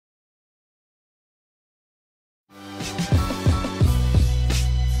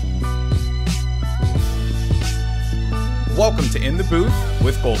Welcome to In the Booth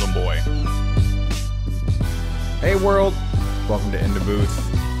with Golden Boy. Hey world, welcome to In the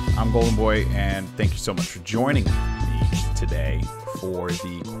Booth. I'm Golden Boy, and thank you so much for joining me today for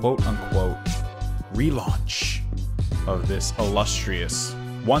the quote-unquote relaunch of this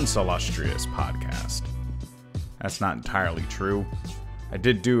once illustrious podcast. That's not entirely true. I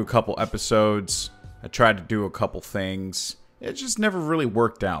did do a couple episodes. I tried to do a couple things. It just never really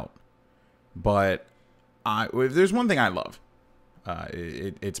worked out. But if there's one thing I love,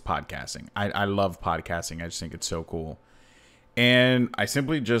 it's podcasting. I love podcasting. I just think it's so cool. And I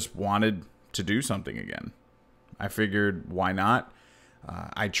simply just wanted to do something again. I figured, why not?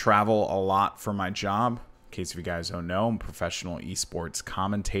 I travel a lot for my job. In case you guys don't know, I'm a professional esports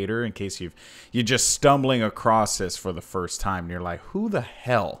commentator. In case you're just stumbling across this for the first time, and you're like, who the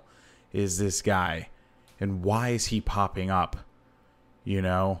hell is this guy? And why is he popping up,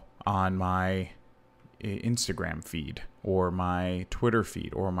 on my Instagram feed or my Twitter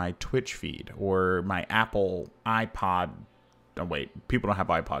feed or my Twitch feed or my Apple iPod? Oh, wait, people don't have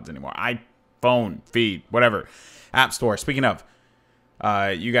iPods anymore. iPhone feed, whatever. App Store. Speaking of,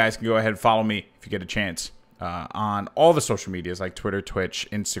 you guys can go ahead and follow me if you get a chance on all the social medias like Twitter, Twitch,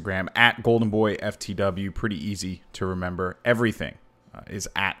 Instagram, at GoldenboyFTW. Pretty easy to remember. Everything is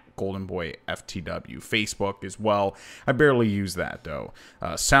at GoldenboyFTW. Facebook as well. I barely use that though.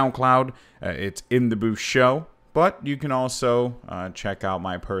 SoundCloud, it's In the Booth Show, but you can also check out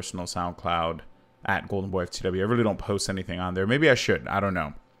my personal SoundCloud at GoldenboyFTW. I really don't post anything on there. Maybe I should. I don't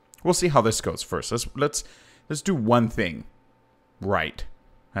know. We'll see how this goes first. Let's do one thing right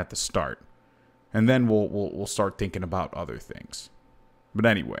at the start, and then we'll start thinking about other things. But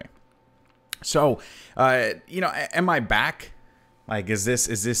anyway, so am I back? Like, is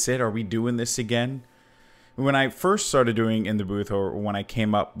this it? Are we doing this again? When I first started doing In the Booth, or when I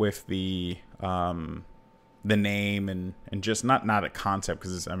came up with the name and just not a concept,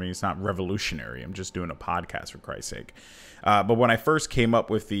 because it's not revolutionary. I'm just doing a podcast, for Christ's sake. But when I first came up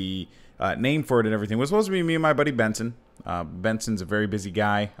with the name for it and everything, it was supposed to be me and my buddy Benson. Benson's a very busy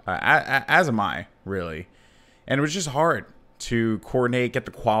guy, as am I, really. And it was just hard to coordinate, get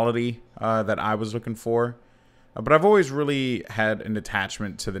the quality that I was looking for. But I've always really had an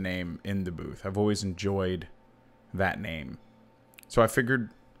attachment to the name In the Booth. I've always enjoyed that name. So I figured,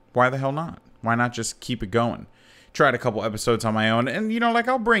 why the hell not? Why not just keep it going? Tried a couple episodes on my own. And,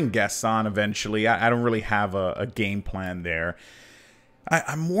 I'll bring guests on eventually. I don't really have a game plan there.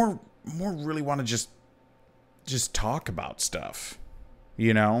 I more really want to just talk about stuff,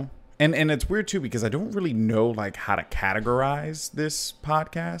 And it's weird, too, because I don't really know, how to categorize this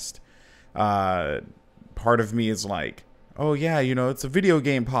podcast. Part of me is like, oh yeah, it's a video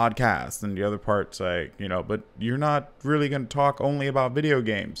game podcast, and the other part's like, but you're not really going to talk only about video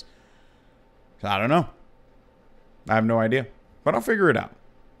games. So I don't know. I have no idea, but I'll figure it out.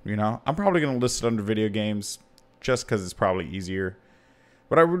 I'm probably going to list it under video games just because it's probably easier.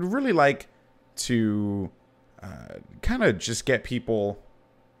 But I would really like to kind of just get people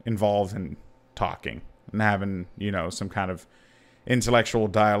involved in talking and having, some kind of intellectual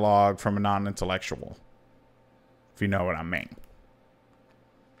dialogue from a non-intellectual, if you know what I mean.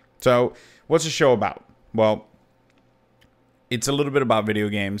 So, what's the show about? Well, it's a little bit about video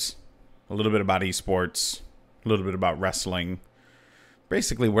games, a little bit about esports, a little bit about wrestling.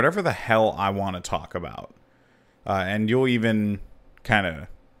 Basically, whatever the hell I want to talk about. And you'll even kind of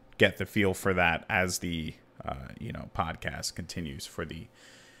get the feel for that as the, podcast continues for the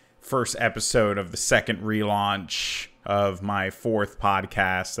first episode of the second relaunch of my fourth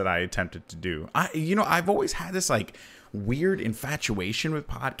podcast that I attempted to do. I've always had this weird infatuation with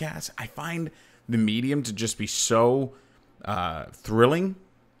podcasts. I find the medium to just be so thrilling,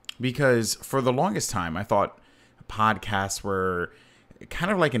 because for the longest time I thought podcasts were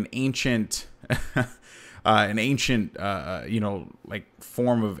kind of like an ancient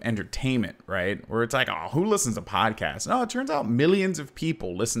form of entertainment, right? Where it's like, oh, who listens to podcasts? No, it turns out millions of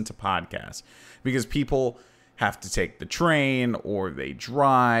people listen to podcasts because people have to take the train or they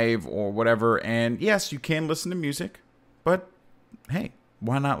drive or whatever. And yes, you can listen to music, but hey,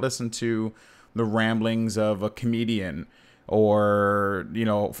 why not listen to the ramblings of a comedian or,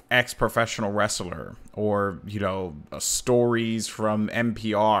 ex-professional wrestler or, stories from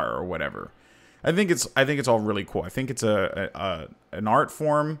NPR or whatever. I think it's all really cool. I think it's an art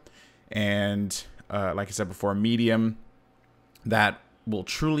form and, like I said before, a medium that will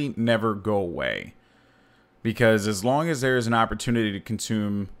truly never go away. Because as long as there is an opportunity to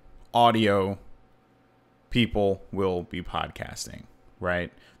consume audio, people will be podcasting.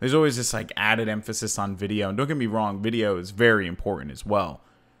 right? There's always this like added emphasis on video. And don't get me wrong, video is very important as well.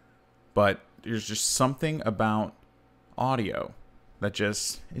 But there's just something about audio that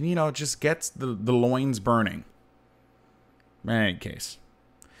just, you know, just gets the loins burning. In any case,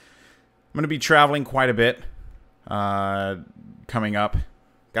 I'm going to be traveling quite a bit coming up.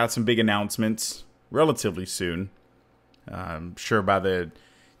 Got some big announcements relatively soon. I'm sure by the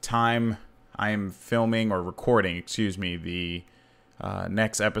time I am filming or recording, the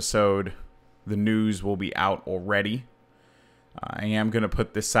next episode, the news will be out already. I am going to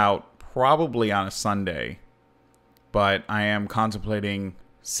put this out probably on a Sunday, but I am contemplating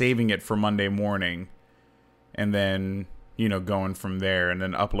saving it for Monday morning and then, you know, going from there and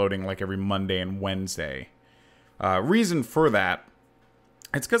then uploading like every Monday and Wednesday. Reason for that,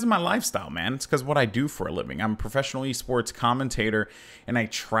 it's because of my lifestyle, man. It's because of what I do for a living. I'm a professional esports commentator and I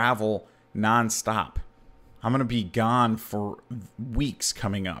travel nonstop. I'm going to be gone for weeks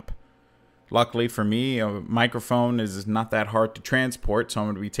coming up. Luckily for me, a microphone is not that hard to transport, so I'm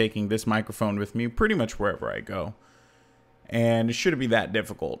going to be taking this microphone with me pretty much wherever I go. And it shouldn't be that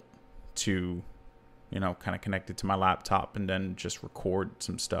difficult to, you know, kind of connect it to my laptop and then just record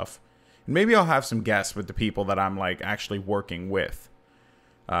some stuff. And maybe I'll have some guests with the people that I'm like actually working with.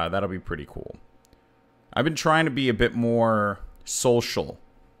 That'll be pretty cool. I've been trying to be a bit more social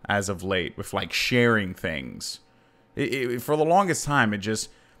as of late with like sharing things. For the longest time, it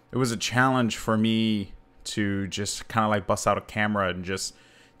was a challenge for me to just kind of like bust out a camera and just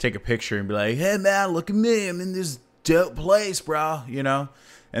take a picture and be like, hey man, look at me, I'm in this dope place, bro, you know?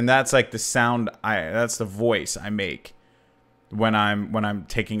 And that's like the sound that's the voice I make when I'm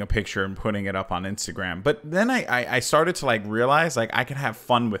taking a picture and putting it up on Instagram. But then I started to like realize like I could have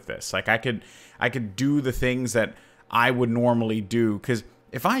fun with this. Like I could do the things that I would normally do, because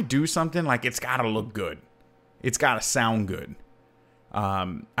if I do something, like it's gotta look good. It's gotta sound good.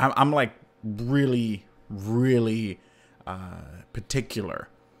 I'm like really, really particular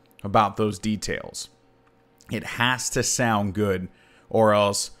about those details. It has to sound good, or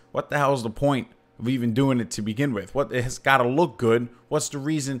else what the hell is the point of even doing it to begin with? It has got to look good. What's the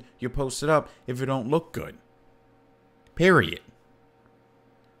reason you post it up if it don't look good? Period.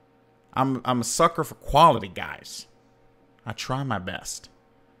 I'm a sucker for quality, guys. I try my best.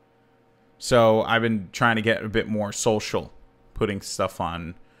 So I've been trying to get a bit more social, putting stuff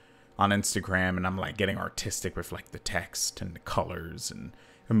on Instagram, and I'm like getting artistic with like the text and the colors and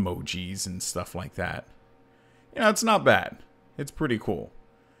emojis and stuff like that. You know, it's not bad. It's pretty cool.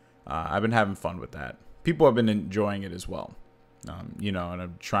 I've been having fun with that. People have been enjoying it as well. You know, and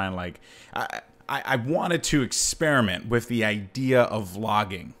I'm trying like I wanted to experiment with the idea of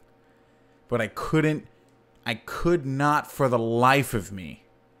vlogging, but I could not for the life of me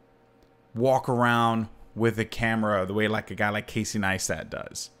walk around with a camera the way like a guy like Casey Neistat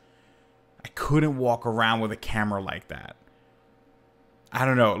does. I couldn't walk around with a camera like that. I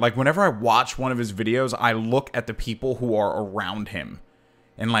don't know. Like whenever I watch one of his videos, I look at the people who are around him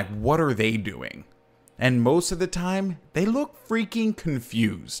and like, what are they doing? And most of the time, they look freaking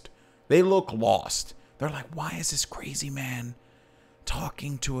confused. They look lost. They're like, why is this crazy man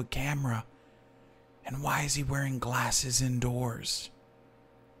talking to a camera? And why is he wearing glasses indoors?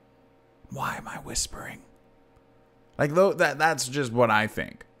 Why am I whispering? Like, that's just what I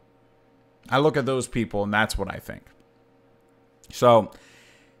think. I look at those people and that's what I think. So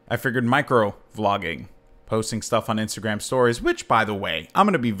I figured micro vlogging, posting stuff on Instagram stories, which, by the way, I'm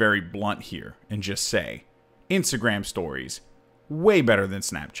going to be very blunt here and just say Instagram stories, way better than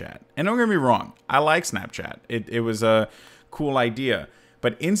Snapchat. And don't get me wrong, I like Snapchat. It was a cool idea.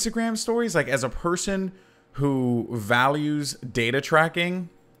 But Instagram stories, like as a person who values data tracking,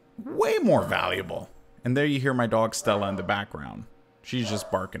 way more valuable. And there you hear my dog Stella in the background. She's just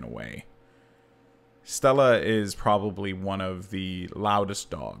barking away. Stella is probably one of the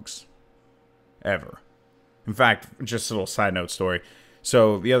loudest dogs ever. In fact, just a little side note story.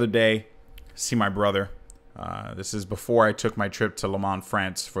 So the other day, see my brother. This is before I took my trip to Le Mans,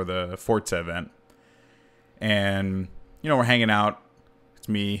 France for the Forza event. And, you know, we're hanging out. It's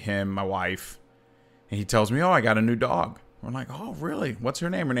me, him, my wife. And he tells me, oh, I got a new dog. We're like, oh, really? What's her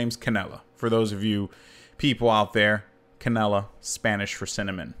name? Her name's Canela. For those of you people out there, Canela, Spanish for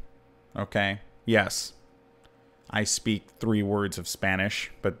cinnamon. Okay? Yes, I speak 3 words of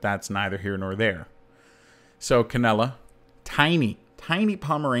Spanish, but that's neither here nor there. So Canela, tiny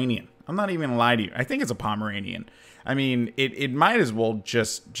Pomeranian. I'm not even gonna lie to you. I think it's a Pomeranian. I mean, it might as well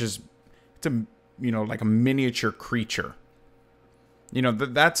just it's a, you know, like a miniature creature. You know,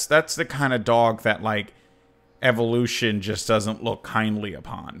 that's the kind of dog that like evolution just doesn't look kindly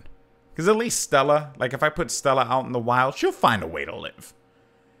upon. Because at least Stella, like if I put Stella out in the wild, she'll find a way to live.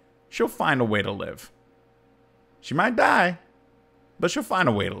 She'll find a way to live. She might die, but she'll find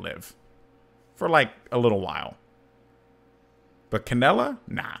a way to live. For like a little while. But Canella,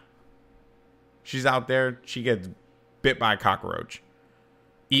 nah. She's out there, she gets bit by a cockroach.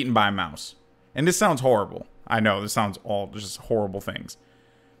 Eaten by a mouse. And this sounds horrible. I know, this sounds all just horrible things.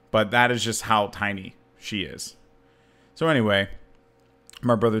 But that is just how tiny she is. So anyway,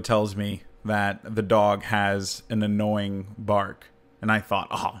 my brother tells me that the dog has an annoying bark. And I thought,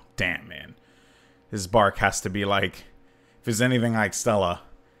 oh, damn, man. His bark has to be like, if it's anything like Stella,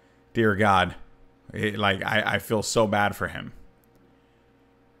 dear God, I feel so bad for him.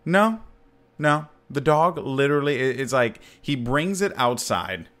 No. The dog literally, it's like, he brings it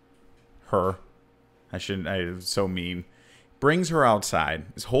outside. Her. I was so mean. Brings her outside,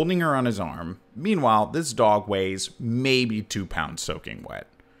 is holding her on his arm. Meanwhile, this dog weighs maybe 2 pounds soaking wet.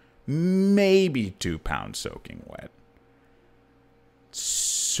 Maybe 2 pounds soaking wet.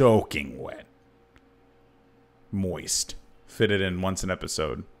 Soaking wet. Moist. Fitted in once an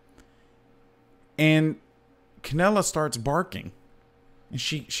episode. And Canella starts barking. And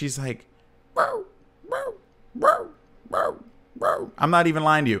she's like, "Wow, wow, wow, wow, wow." I'm not even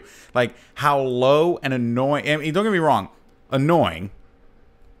lying to you. Like, how low and annoying. I mean, don't get me wrong. Annoying,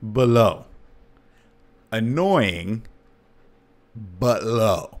 but low. Annoying, but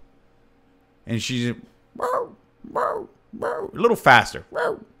low. And she's, "Wow, wow, wow." A little faster.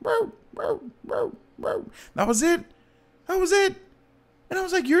 "Wow, wow, wow, wow, wow." That was it. That was it. And I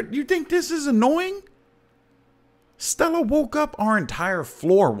was like, you think this is annoying? Stella woke up our entire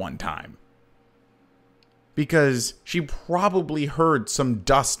floor one time. Because she probably heard some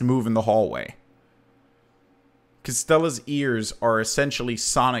dust move in the hallway. Because Stella's ears are essentially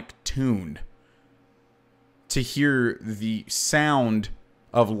sonic tuned to hear the sound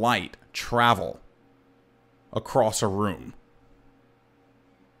of light travel across a room.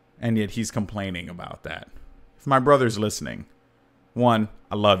 And yet he's complaining about that. If my brother's listening, 1,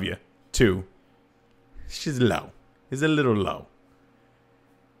 I love you. 2, she's low. It's a little low.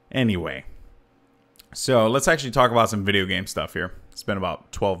 Anyway. So let's actually talk about some video game stuff here. It's been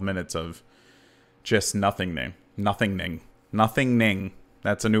about 12 minutes of just nothingning. Nothingning.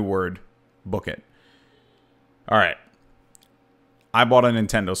 That's a new word. Book it. Alright. I bought a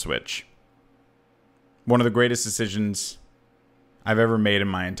Nintendo Switch. One of the greatest decisions I've ever made in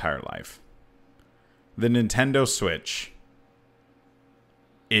my entire life. The Nintendo Switch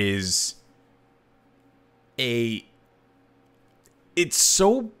is it's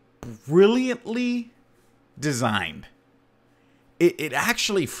so brilliantly designed. It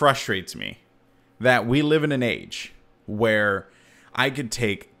actually frustrates me that we live in an age where I could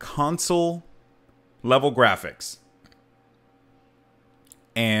take console level graphics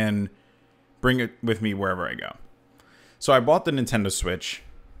and bring it with me wherever I go. So I bought the Nintendo Switch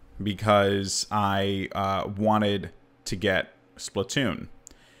because I wanted to get Splatoon.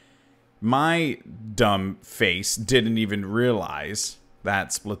 My dumb face didn't even realize that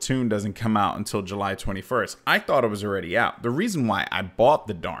Splatoon doesn't come out until July 21st. I thought it was already out. The reason why I bought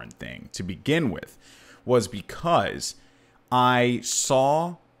the darn thing to begin with was because I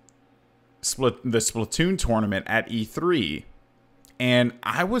saw the Splatoon tournament at E3 and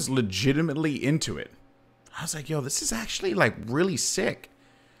I was legitimately into it. I was like, yo, this is actually like really sick.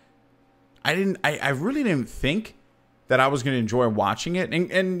 I really didn't think that I was going to enjoy watching it.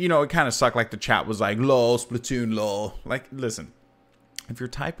 And you know, it kind of sucked. Like the chat was like, lol, Splatoon, lol. Like, listen, if you're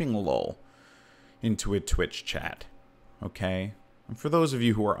typing lol into a Twitch chat, okay? And for those of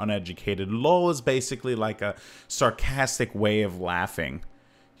you who are uneducated, lol is basically like a sarcastic way of laughing.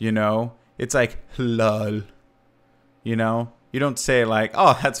 You know? It's like, lol. You know? You don't say like,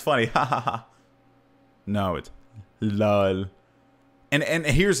 oh, that's funny. Ha ha ha. No, it's lol. And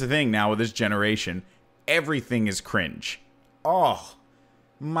here's the thing now with this generation. Everything is cringe. Oh,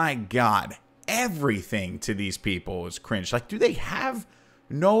 my God. Everything to these people is cringe. Like, do they have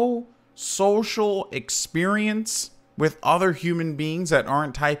no social experience with other human beings that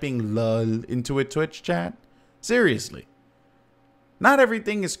aren't typing lol into a Twitch chat? Seriously. Not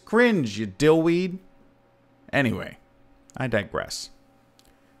everything is cringe, you dillweed. Anyway, I digress.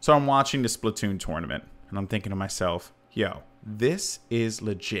 So I'm watching the Splatoon tournament, and I'm thinking to myself, yo, this is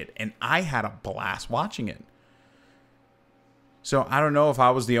legit. And I had a blast watching it. So I don't know if I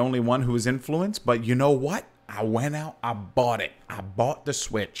was the only one who was influenced, but you know what? I went out, I bought it. I bought the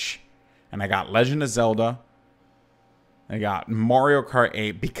Switch. And I got Legend of Zelda. I got Mario Kart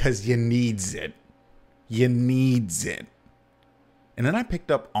 8 because you needs it. You needs it. And then I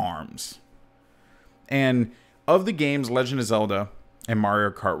picked up ARMS. And of the games, Legend of Zelda, and Mario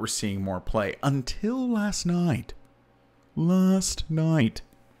Kart were seeing more play until last night. Last night,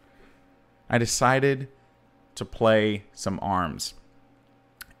 I decided to play some ARMS,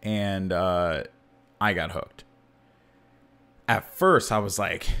 and I got hooked. At first, I was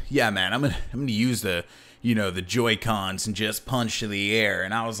like, "Yeah, man, I'm gonna use the Joy-Cons and just punch to the air."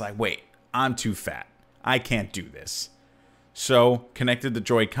 And I was like, "Wait, I'm too fat. I can't do this." So connected the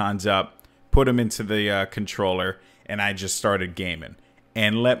Joy-Cons up, put them into the controller, and I just started gaming.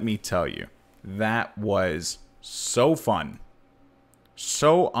 And let me tell you, that was so fun.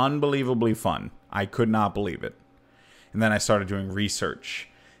 So unbelievably fun. I could not believe it. And then I started doing research.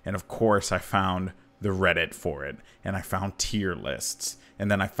 And of course, I found the Reddit for it. And I found tier lists.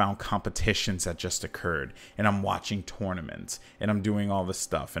 And then I found competitions that just occurred. And I'm watching tournaments. And I'm doing all this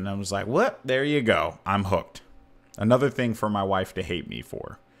stuff. And I was like, what? There you go. I'm hooked. Another thing for my wife to hate me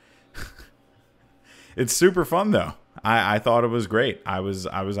for. It's super fun, though. I thought it was great. I was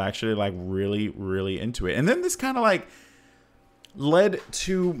actually like really, really into it. And then this kind of like led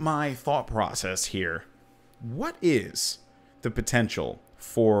to my thought process here. What is the potential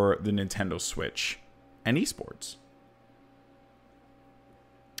for the Nintendo Switch and esports?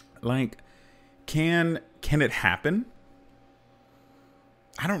 Like, can it happen?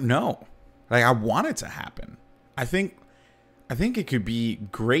 I don't know. Like, I want it to happen. I think it could be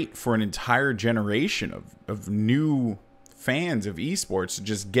great for an entire generation of new fans of esports to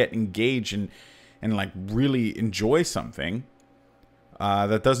just get engaged and like really enjoy something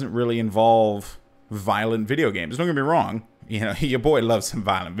that doesn't really involve violent video games. Don't get me wrong. Your boy loves some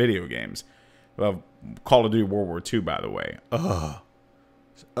violent video games. Well, Call of Duty World War II, by the way.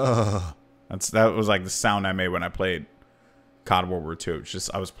 That was like the sound I made when I played COD World War II. It's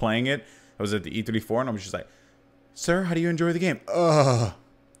just, I was playing it. I was at the E34 and I was just like, "Sir, how do you enjoy the game?"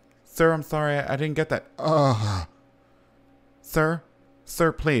 "Sir, I'm sorry, I didn't get that." Sir,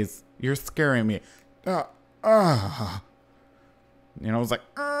 please, you're scaring me." It was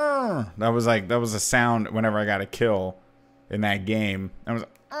like, that was a sound whenever I got a kill in that game. I was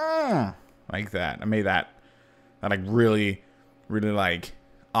like that. I made that like really, really like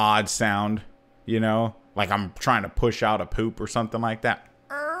odd sound, like I'm trying to push out a poop or something like that.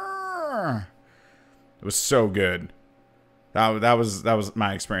 It was so good. That was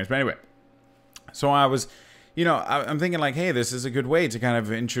my experience. But anyway, so I was, I'm thinking like, hey, this is a good way to kind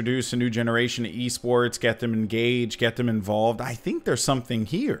of introduce a new generation to esports, get them engaged, get them involved. I think there's something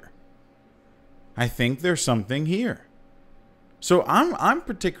here. So I'm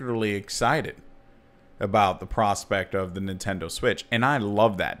particularly excited about the prospect of the Nintendo Switch, and I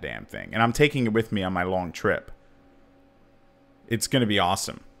love that damn thing. And I'm taking it with me on my long trip. It's going to be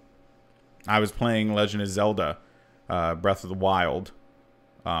awesome. I was playing Legend of Zelda Breath of the Wild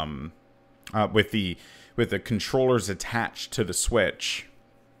with the controllers attached to the Switch,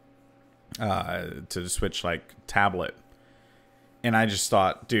 like tablet. And I just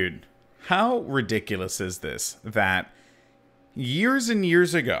thought, dude, how ridiculous is this that years and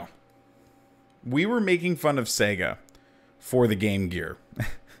years ago, we were making fun of Sega for the Game Gear,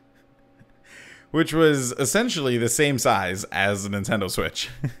 which was essentially the same size as the Nintendo Switch.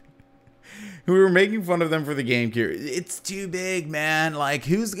 We were making fun of them for the Game Gear. It's too big, man. Like,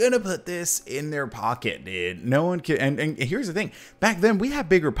 who's gonna put this in their pocket, dude? No one can. And here's the thing. Back then, we had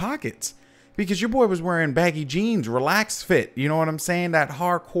bigger pockets because your boy was wearing baggy jeans, relaxed fit. You know what I'm saying? That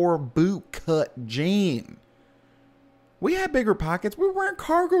hardcore boot cut jean. We had bigger pockets. We were wearing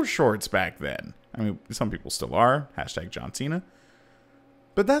cargo shorts back then. I mean, some people still are. Hashtag John Cena.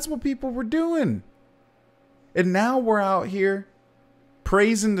 But that's what people were doing. And now we're out here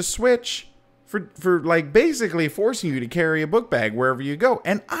praising the Switch for like basically forcing you to carry a book bag wherever you go.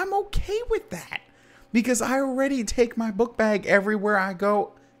 And I'm okay with that because I already take my book bag everywhere I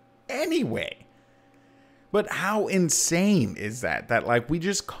go anyway. But how insane is that? That like we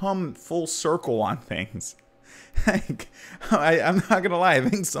just come full circle on things. Like, I'm not gonna lie, I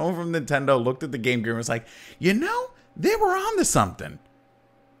think someone from Nintendo looked at the Game Gear and was like, they were onto something.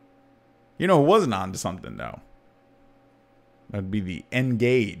 Who wasn't onto something though? That'd be the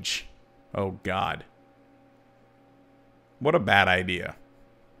N-Gage. Oh God. What a bad idea.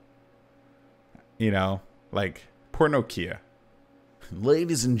 Like poor Nokia.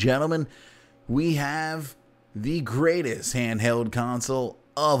 Ladies and gentlemen, we have the greatest handheld console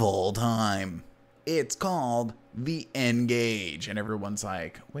of all time. It's called the N-Gage. And everyone's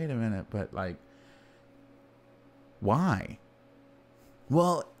like, wait a minute, but like, why?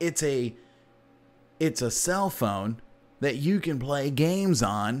 Well, it's a cell phone that you can play games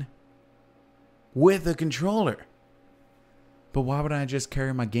on with a controller. But why would I just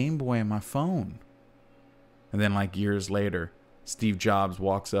carry my Game Boy and my phone? And then like years later, Steve Jobs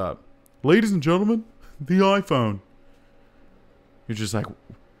walks up. Ladies and gentlemen, the iPhone. You're just like,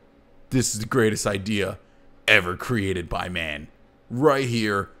 this is the greatest idea ever created by man. Right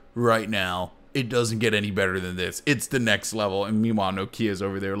here, right now. It doesn't get any better than this. It's the next level. And meanwhile, Nokia's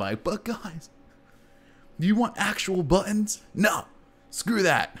over there like, but guys, do you want actual buttons? No, screw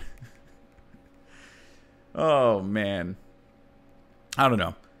that. Oh, man. I don't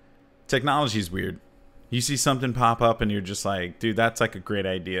know. Technology's weird. You see something pop up and you're just like, dude, that's like a great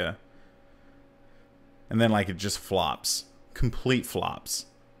idea. And then like it just flops. Complete flops.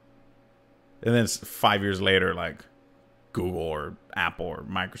 And then it's 5 years later, like Google or Apple or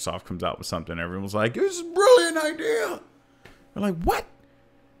Microsoft comes out with something. Everyone's like, it's a brilliant idea. They're like, what?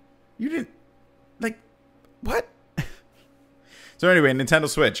 You didn't, like, what? So anyway, Nintendo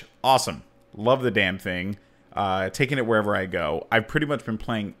Switch. Awesome. Love the damn thing. Taking it wherever I go. I've pretty much been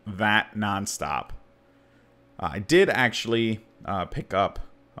playing that nonstop. I did actually pick up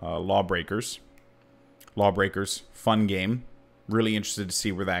Lawbreakers. Lawbreakers, fun game. Really interested to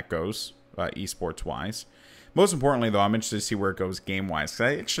see where that goes, esports-wise. Most importantly, though, I'm interested to see where it goes game-wise. Because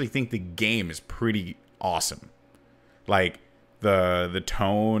I actually think the game is pretty awesome. Like, the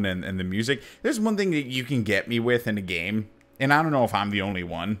tone and the music. There's one thing that you can get me with in a game. And I don't know if I'm the only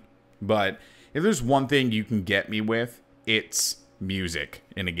one. But if there's one thing you can get me with, it's music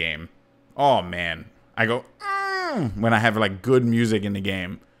in a game. Oh, man. I go, when I have, like, good music in the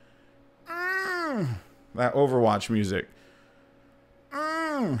game. That Overwatch music.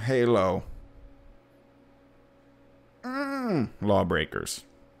 Halo. Lawbreakers.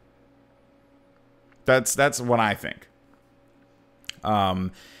 That's what I think. I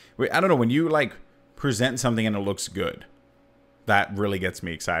don't know, when you like present something and it looks good, that really gets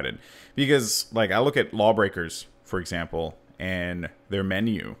me excited. Because like I look at Lawbreakers, for example, and their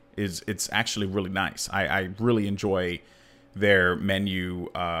menu it's actually really nice. I really enjoy their menu,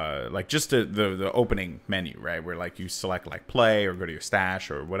 like just the opening menu, right? Where like you select like play or go to your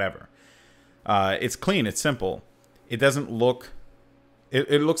stash or whatever. It's clean, it's simple. It doesn't look,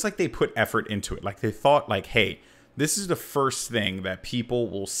 it looks like they put effort into it. Like they thought like, hey, this is the first thing that people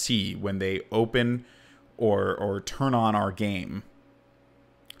will see when they open or turn on our game.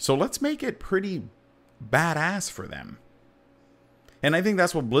 So let's make it pretty badass for them. And I think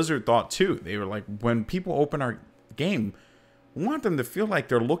that's what Blizzard thought too. They were like, when people open our game, we want them to feel like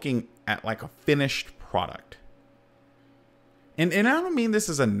they're looking at like a finished product. And I don't mean this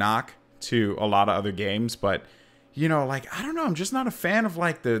as a knock to a lot of other games, but you know, like, I don't know, I'm just not a fan of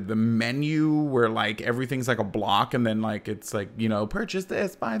like the menu where like everything's like a block and then like it's like, you know, purchase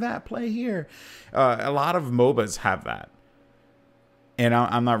this, buy that, play here. A lot of MOBAs have that. And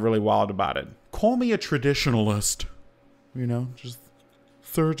I'm not really wild about it. Call me a traditionalist. You know, just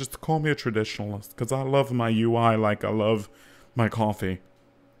call me a traditionalist. Because I love my UI like I love my coffee.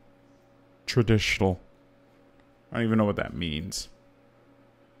 Traditional. I don't even know what that means.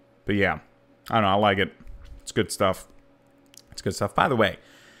 But yeah, I don't know, I like it. It's good stuff. It's good stuff. By the way,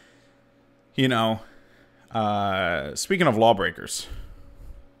 you know, speaking of Lawbreakers,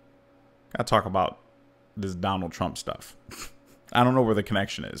 gotta talk about this Donald Trump stuff. I don't know where the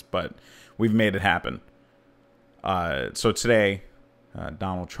connection is, but we've made it happen. So today,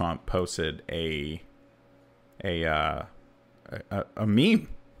 Donald Trump posted a meme.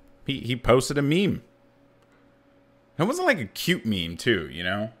 He posted a meme. It wasn't like a cute meme, too, you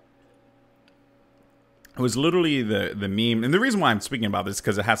know? It was literally the meme. And the reason why I'm speaking about this is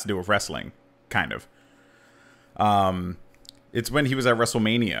because it has to do with wrestling, kind of. It's when he was at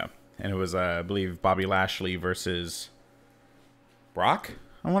WrestleMania. And it was, I believe, Bobby Lashley versus Brock,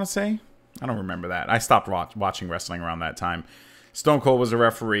 I want to say. I don't remember that. I stopped watching wrestling around that time. Stone Cold was a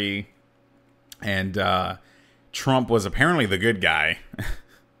referee. And Trump was apparently the good guy.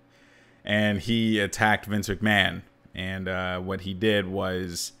 And he attacked Vince McMahon. And what he did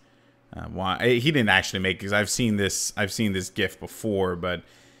was... he didn't actually make, because I've seen this GIF before, but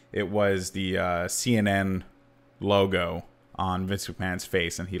it was the CNN logo on Vince McMahon's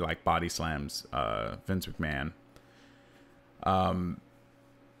face, and he like body slams Vince McMahon.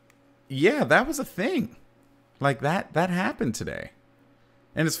 Yeah, that was a thing. Like that happened today.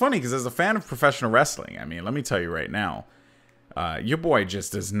 And it's funny because as a fan of professional wrestling, I mean, let me tell you right now, your boy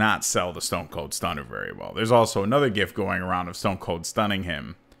just does not sell the Stone Cold Stunner very well. There's also another GIF going around of Stone Cold stunning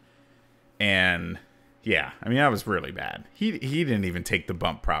him. And yeah, I mean, that was really bad. He didn't even take the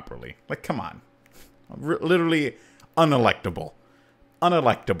bump properly. Like, come on. Literally unelectable.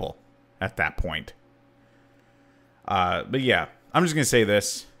 Unelectable at that point. But yeah, I'm just going to say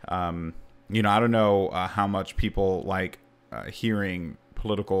this. You know, I don't know how much people like hearing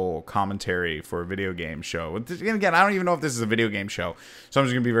political commentary for a video game show. And again, I don't even know if this is a video game show, so I'm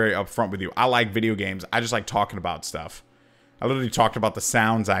just going to be very upfront with you. I like video games. I just like talking about stuff. I literally talked about the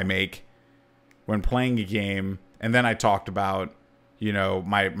sounds I make when playing a game, and then I talked about, you know,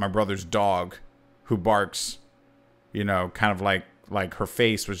 my brother's dog who barks, you know, kind of like her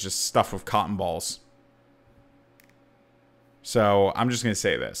face was just stuffed with cotton balls. So I'm just going to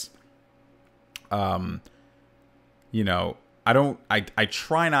say this. You know, I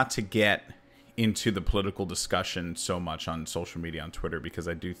try not to get into the political discussion so much on social media, on Twitter, because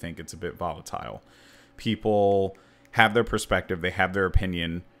I do think it's a bit volatile. People have their perspective, they have their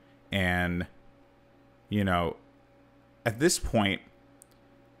opinion, and, you know, at this point,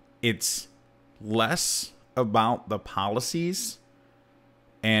 it's less about the policies,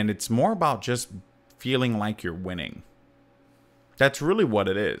 and it's more about just feeling like you're winning. That's really what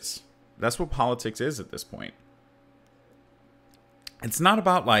it is. That's what politics is at this point. It's not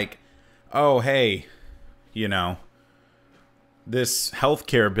about like, oh, hey, you know, this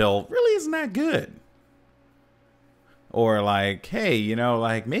healthcare bill really isn't that good. Or like, hey, you know,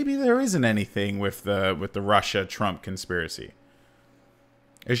 like maybe there isn't anything with the Russia-Trump conspiracy.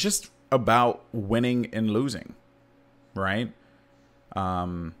 It's just about winning and losing, right?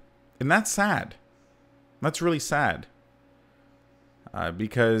 And that's sad. That's really sad.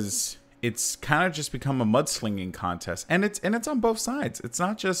 Because it's kind of just become a mudslinging contest, and it's on both sides. It's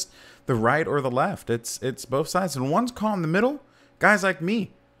not just the right or the left. It's both sides, and one's caught in the middle. Guys like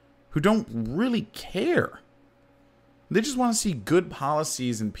me, who don't really care. They just want to see good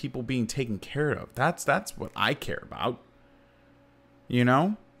policies and people being taken care of. That's what I care about. You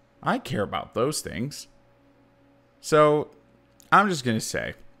know, I care about those things. So I'm just gonna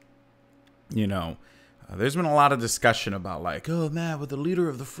say, you know. There's been a lot of discussion about like, oh man, with the leader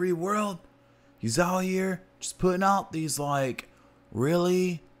of the free world, he's out here just putting out these like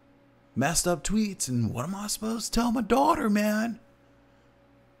really messed up tweets. And what am I supposed to tell my daughter, man?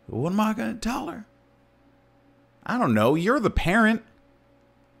 What am I going to tell her? I don't know. You're the parent.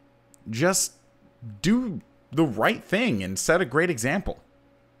 Just do the right thing and set a great example.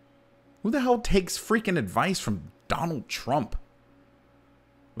 Who the hell takes freaking advice from Donald Trump?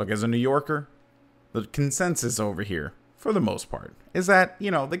 Look, as a New Yorker, the consensus over here, for the most part, is that,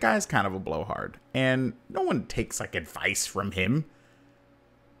 you know, the guy's kind of a blowhard. And no one takes, like, advice from him.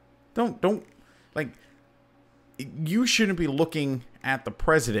 Don't, like, you shouldn't be looking at the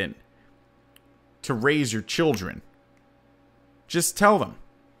president to raise your children. Just tell them,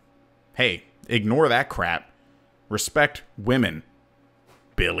 hey, ignore that crap. Respect women,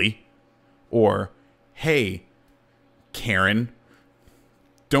 Billy. Or, hey, Karen,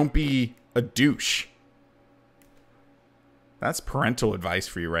 don't be a douche. That's parental advice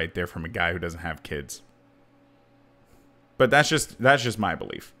for you right there from a guy who doesn't have kids. But that's just my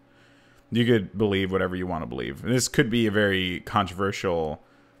belief. You could believe whatever you want to believe. This could be a very controversial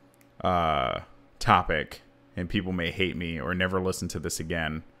topic, and people may hate me or never listen to this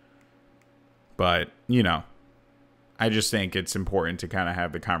again. But, you know, I just think it's important to kind of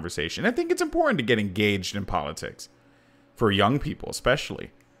have the conversation. I think it's important to get engaged in politics. For young people,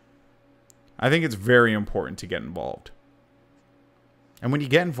 especially. I think it's very important to get involved. And when you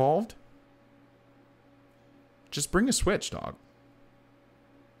get involved, just bring a switch, dog.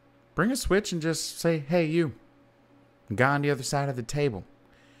 Bring a switch and just say, hey, you, guy on the other side of the table.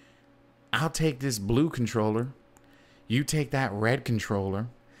 I'll take this blue controller. You take that red controller.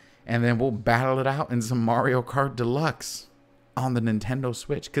 And then we'll battle it out in some Mario Kart Deluxe on the Nintendo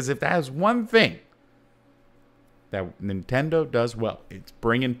Switch. Because if that is one thing that Nintendo does well, it's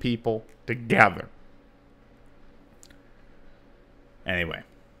bringing people together. Anyway.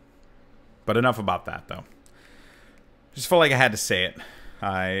 But enough about that, though. Just felt like I had to say it.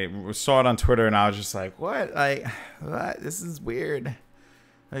 I saw it on Twitter, and I was just like, what? What? This is weird.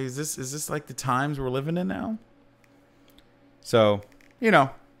 Like, is this like the times we're living in now? So, you know,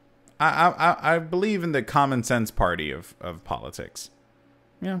 I believe in the common sense party of politics.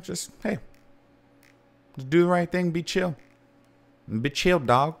 You know, just, hey, just do the right thing, be chill. Be chill,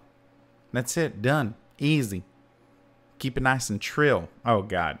 dog. That's it, done. Easy. Keep it nice and trill. Oh,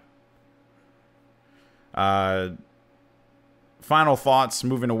 God. Final thoughts,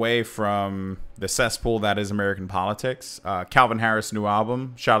 moving away from the cesspool that is American politics. Calvin Harris' new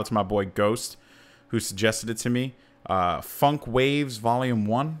album. Shout out to my boy Ghost, who suggested it to me. Funk Waves Volume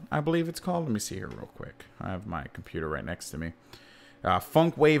 1, I believe it's called. Let me see here real quick. I have my computer right next to me.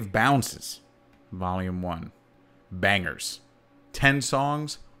 Funk Wave Bounces Volume 1. Bangers. 10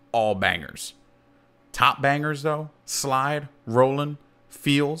 songs, all bangers. Top bangers, though. Slide, Rollin',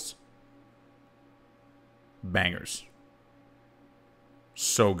 Feels. Bangers.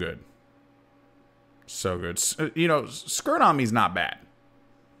 So good. So good. You know, Skirt on Me's not bad.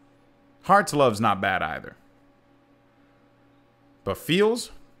 Hard to Love's not bad either. But Feels,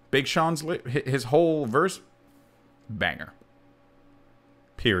 Big Sean's, his whole verse, banger.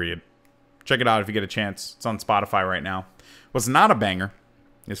 Period. Check it out if you get a chance. It's on Spotify right now. What's not a banger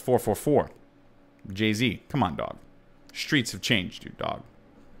is 444. Jay-Z. Come on, dog. Streets have changed you, dog.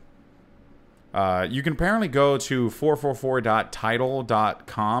 You can apparently go to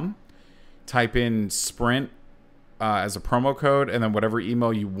 444.tidal.com, type in Sprint as a promo code, and then whatever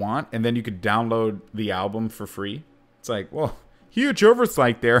email you want, and then you could download the album for free. It's like, well, huge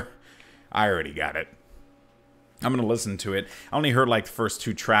oversight there. I already got it. I'm going to listen to it. I only heard like the first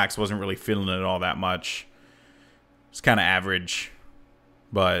 2 tracks. Wasn't really feeling it all that much. It's kind of average.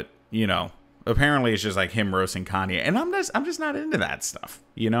 But, you know, apparently it's just like him roasting Kanye. And I'm just not into that stuff,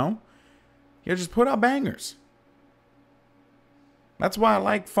 you know? You just put out bangers. That's why I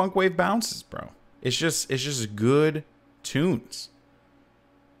like funk wave bounces, bro. It's just good tunes.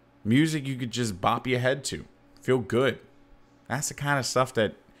 Music you could just bop your head to. Feel good. That's the kind of stuff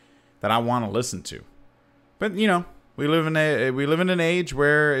that I want to listen to. But, you know, we live in an age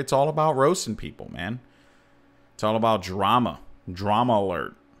where it's all about roasting people, man. It's all about drama. Drama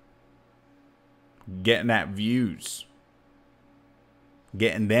alert. Getting that views.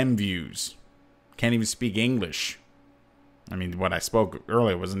 Getting them views. Can't even speak English. I mean, what I spoke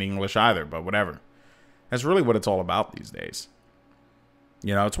earlier wasn't English either, but whatever. That's really what it's all about these days.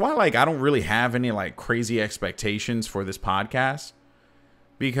 You know, it's why, like, I don't really have any, like, crazy expectations for this podcast.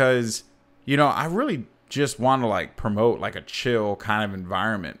 Because, you know, I really just want to, like, promote, like, a chill kind of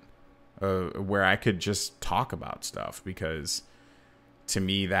environment where I could just talk about stuff. Because, to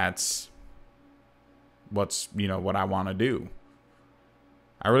me, that's what's, you know, what I want to do.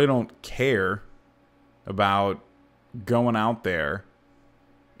 I really don't care about going out there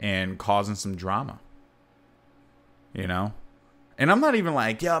and causing some drama. You know? And I'm not even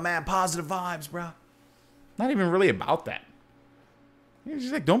like, yo, man, positive vibes, bro. Not even really about that. It's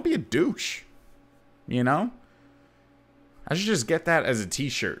just like, don't be a douche. You know? I should just get that as a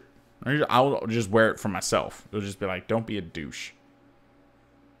t-shirt. I'll just wear it for myself. It'll just be like, don't be a douche.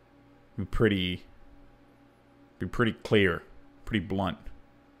 Be pretty clear. Pretty blunt.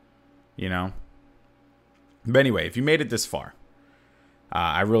 You know? But anyway, if you made it this far,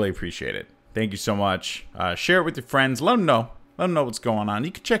 I really appreciate it. Thank you so much. Share it with your friends. Let them know. Let them know what's going on.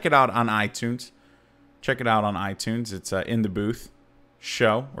 You can check it out on iTunes. Check it out on iTunes. It's In the Booth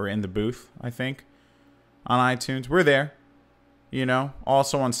show, or In the Booth, I think, on iTunes. We're there. You know,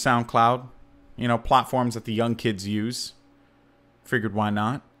 also on SoundCloud. You know, platforms that the young kids use. Figured why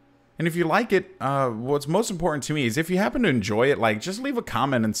not? And if you like it, what's most important to me is if you happen to enjoy it, like, just leave a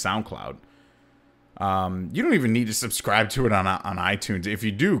comment in SoundCloud. You don't even need to subscribe to it on iTunes. If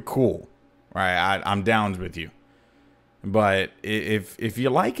you do, cool. Right? I'm down with you. But if you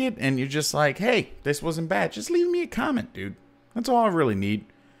like it and you're just like, hey, this wasn't bad, just leave me a comment, dude. That's all I really need.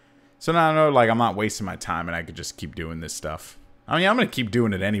 So now I know, like, I'm not wasting my time and I could just keep doing this stuff. I mean, I'm going to keep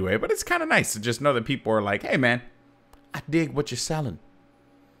doing it anyway, but it's kind of nice to just know that people are like, hey, man, I dig what you're selling.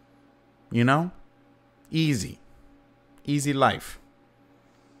 You know? Easy. Easy life.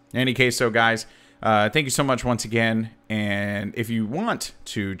 In any case, so guys, thank you so much once again. And if you want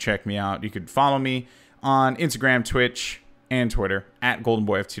to check me out, you could follow me on Instagram, Twitch, and Twitter at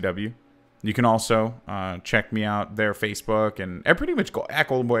GoldenboyFTW. You can also check me out there, Facebook, and pretty much go at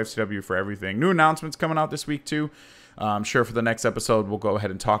GoldenboyFTW for everything. New announcements coming out this week too. I'm sure for the next episode we'll go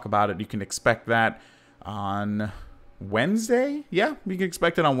ahead and talk about it. You can expect that on Wednesday. Yeah, you can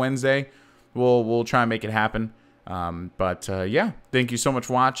expect it on Wednesday. We'll try and make it happen. Yeah, thank you so much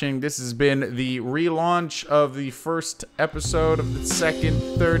for watching. This has been the relaunch of the first episode of the second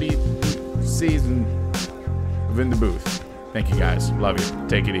 30th season of In the Booth. Thank you guys. Love you.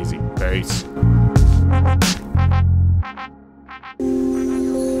 Take it easy. Peace.